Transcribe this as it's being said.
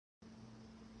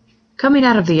Coming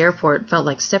out of the airport felt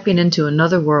like stepping into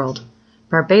another world.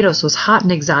 Barbados was hot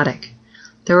and exotic.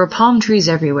 There were palm trees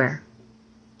everywhere.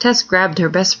 Tess grabbed her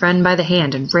best friend by the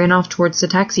hand and ran off towards the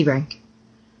taxi rank.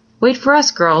 "Wait for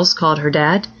us, girls," called her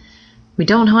dad. "We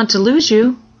don't want to lose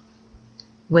you."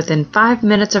 Within 5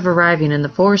 minutes of arriving in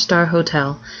the 4-star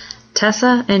hotel,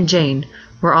 Tessa and Jane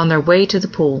were on their way to the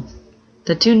pool.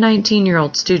 The two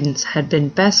 19-year-old students had been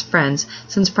best friends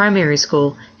since primary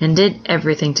school and did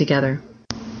everything together.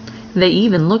 They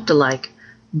even looked alike,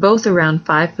 both around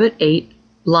 5'8",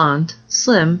 blonde,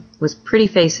 slim, with pretty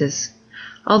faces.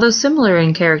 Although similar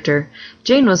in character,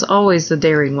 Jane was always the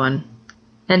daring one,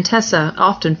 and Tessa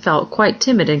often felt quite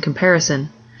timid in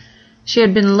comparison. She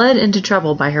had been led into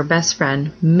trouble by her best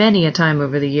friend many a time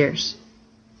over the years.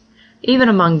 Even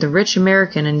among the rich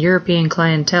American and European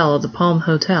clientele of the Palm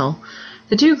Hotel,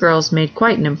 the two girls made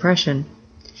quite an impression.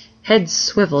 Heads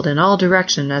swiveled in all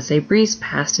directions as they breezed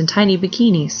past in tiny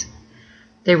bikinis.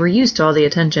 They were used to all the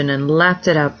attention and lapped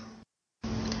it up.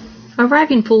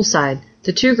 Arriving poolside,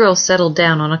 the two girls settled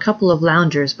down on a couple of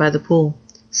loungers by the pool,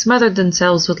 smothered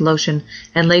themselves with lotion,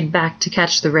 and laid back to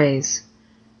catch the rays.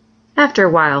 After a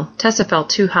while, Tessa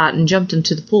felt too hot and jumped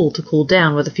into the pool to cool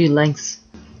down with a few lengths.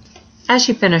 As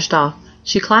she finished off,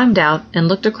 she climbed out and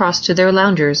looked across to their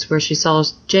loungers where she saw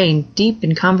Jane deep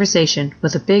in conversation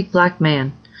with a big black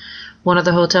man, one of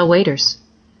the hotel waiters.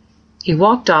 He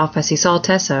walked off as he saw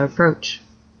Tessa approach.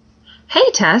 "Hey,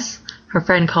 Tess," her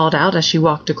friend called out as she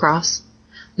walked across.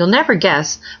 "You'll never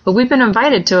guess, but we've been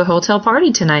invited to a hotel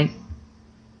party tonight."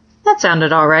 That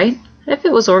sounded all right. If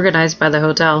it was organized by the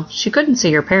hotel, she couldn't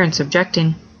see her parents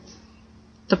objecting.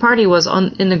 The party was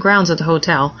in the grounds of the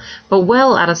hotel, but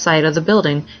well out of sight of the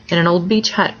building in an old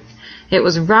beach hut. It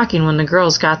was rocking when the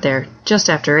girls got there, just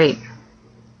after 8.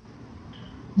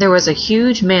 There was a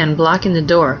huge man blocking the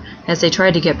door as they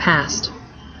tried to get past.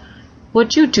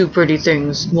 "What you two pretty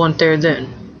things want there then?"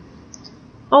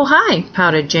 "Oh, hi,"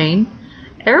 pouted Jane.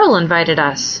 "Errol invited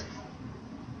us."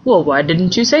 "Well, why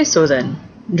didn't you say so then?"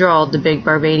 drawled the big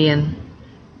Barbadian.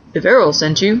 "If Errol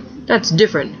sent you, that's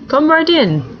different. Come right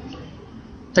in."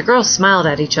 The girls smiled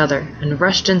at each other and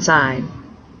rushed inside.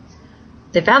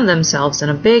 They found themselves in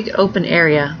a big open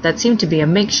area that seemed to be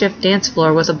a makeshift dance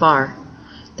floor with a bar.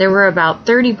 There were about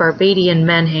 30 Barbadian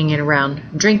men hanging around,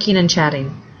 drinking and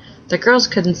chatting. The girls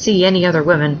couldn't see any other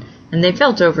women, and they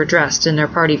felt overdressed in their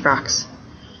party frocks.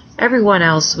 Everyone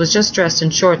else was just dressed in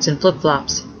shorts and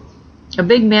flip-flops. A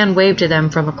big man waved to them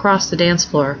from across the dance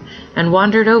floor and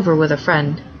wandered over with a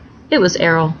friend. It was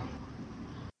Errol.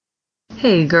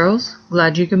 "Hey, girls,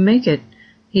 glad you can make it,"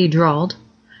 he drawled.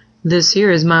 "This here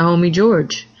is my homie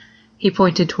George." He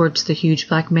pointed towards the huge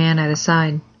black man at his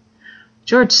side.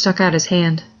 George stuck out his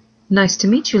hand. "Nice to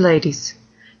meet you, ladies,"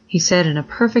 he said in a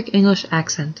perfect English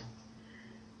accent.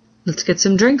 "Let's get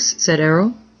some drinks," said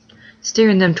Errol,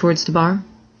 steering them towards the bar.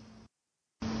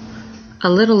 A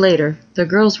little later, the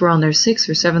girls were on their 6th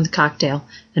or 7th cocktail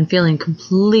and feeling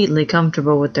completely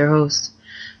comfortable with their host.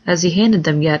 As he handed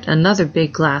them yet another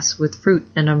big glass with fruit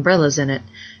and umbrellas in it,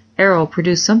 Errol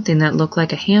produced something that looked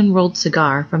like a hand-rolled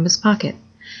cigar from his pocket.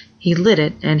 He lit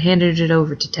it and handed it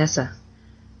over to Tessa.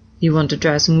 "You want to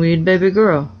try some weed, baby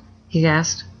girl?" he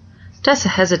asked. Tessa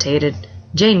hesitated.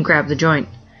 Jane grabbed the joint.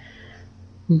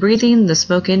 Breathing the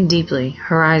smoke in deeply,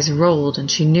 her eyes rolled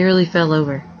and she nearly fell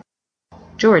over.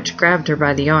 George grabbed her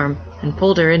by the arm and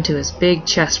pulled her into his big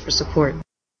chest for support.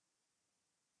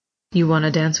 "You want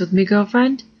to dance with me,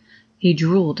 girlfriend?" He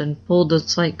drooled and pulled the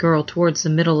slight girl towards the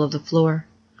middle of the floor.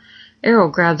 Errol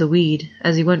grabbed the weed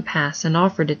as he went past and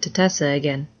offered it to Tessa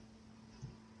again.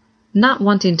 Not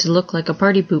wanting to look like a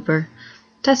party pooper,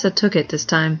 Tessa took it this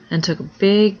time and took a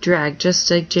big drag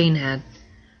just like Jane had.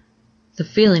 The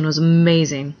feeling was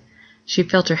amazing. She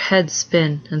felt her head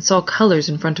spin and saw colors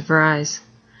in front of her eyes.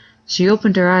 She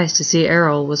opened her eyes to see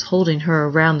Errol was holding her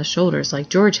around the shoulders like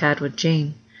George had with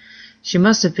Jane. She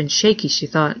must have been shaky, she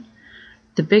thought.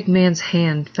 The big man's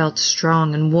hand felt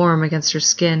strong and warm against her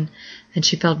skin, and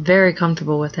she felt very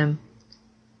comfortable with him.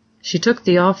 She took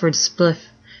the offered spliff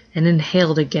and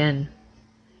inhaled again.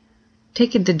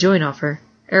 Taking the joint off her,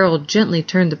 Errol gently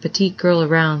turned the petite girl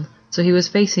around so he was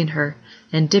facing her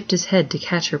and dipped his head to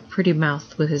catch her pretty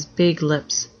mouth with his big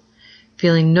lips.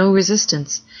 Feeling no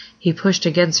resistance, he pushed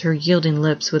against her yielding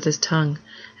lips with his tongue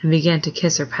and began to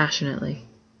kiss her passionately.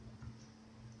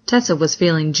 Tessa was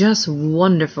feeling just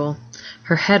wonderful.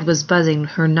 Her head was buzzing,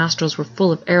 her nostrils were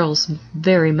full of Errol's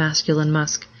very masculine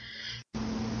musk.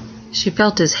 She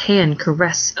felt his hand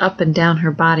caress up and down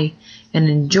her body and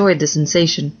enjoyed the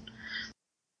sensation.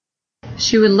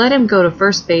 She would let him go to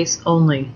first base only,